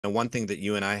And one thing that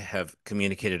you and I have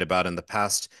communicated about in the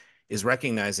past is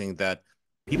recognizing that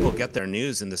people get their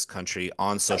news in this country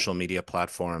on social media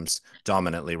platforms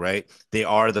dominantly, right? They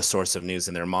are the source of news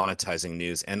and they're monetizing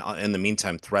news and in the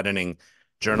meantime threatening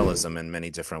journalism in many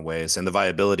different ways and the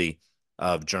viability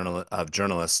of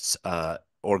journalists,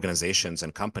 organizations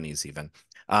and companies even.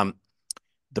 Um,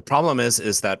 the problem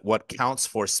is that what counts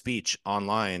for speech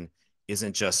online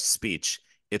isn't just speech.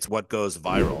 It's what goes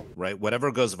viral, right?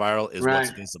 Whatever goes viral is what's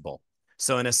Right. visible.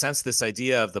 So in a sense, this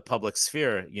idea of the public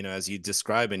sphere, as you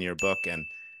describe in your book and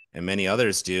many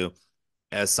others do,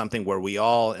 as something where we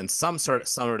all, in some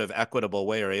sort of equitable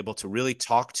way, are able to really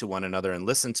talk to one another and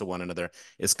listen to one another,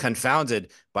 is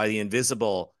confounded by the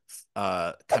invisible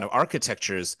kind of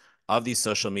architectures of these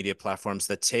social media platforms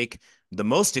that take the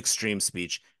most extreme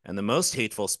speech and the most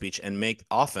hateful speech and make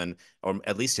often, or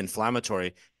at least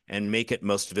inflammatory, and make it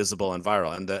most visible and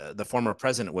viral. And the former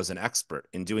president was an expert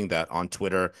in doing that on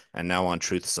Twitter and now on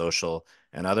Truth Social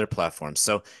and other platforms.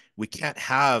 So we can't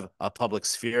have a public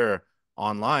sphere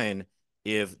online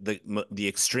if the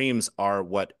extremes are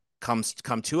what come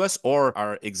to us or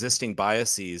our existing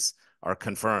biases are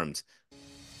confirmed.